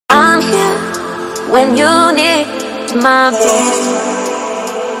when you need my voice.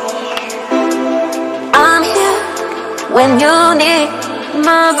 I'm here when you need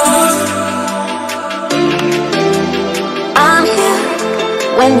my voice. I'm here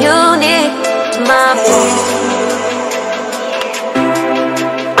when you need my voice.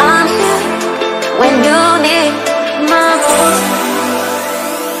 I'm here when you need my voice.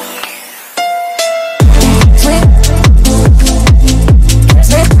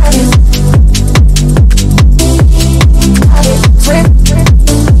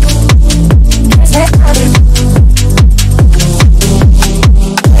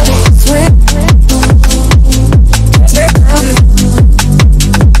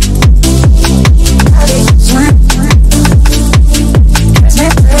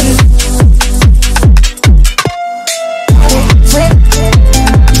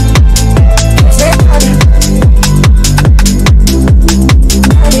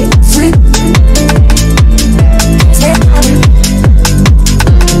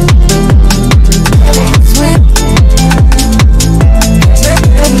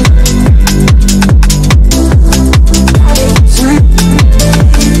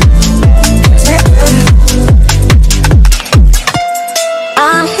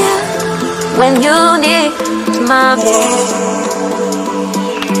 When you need my voice.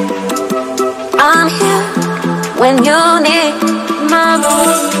 I'm here when you need my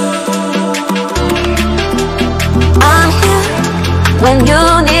voice. I'm here when you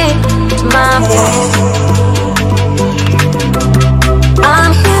need my voice.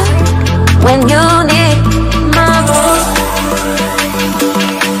 I'm here when you need my voice.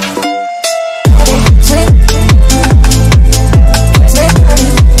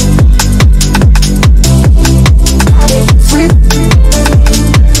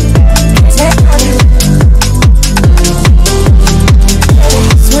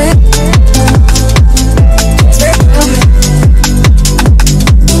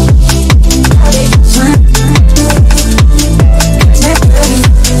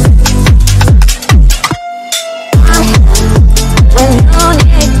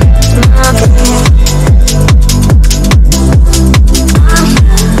 I'm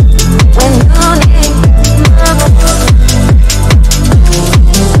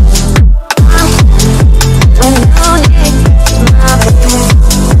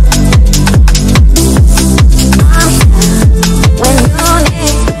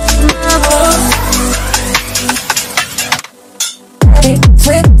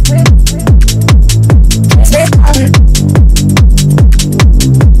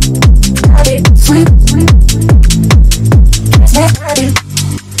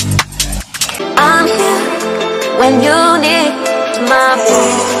here when you need my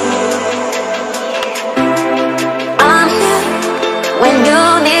voice. I'm here when you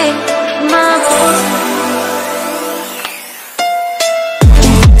need my voice.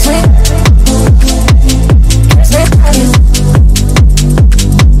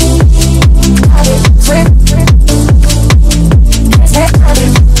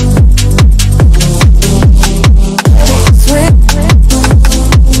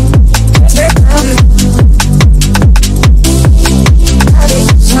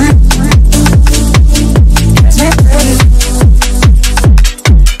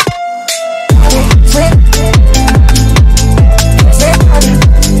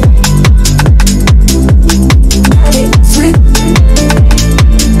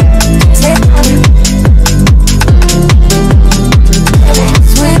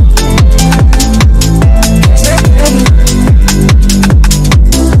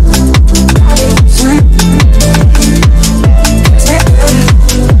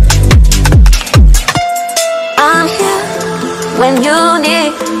 When you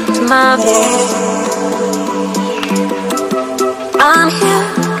need my voice. I'm here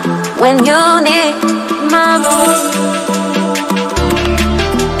when you need my voice.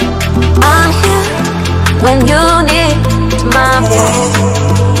 I'm here when you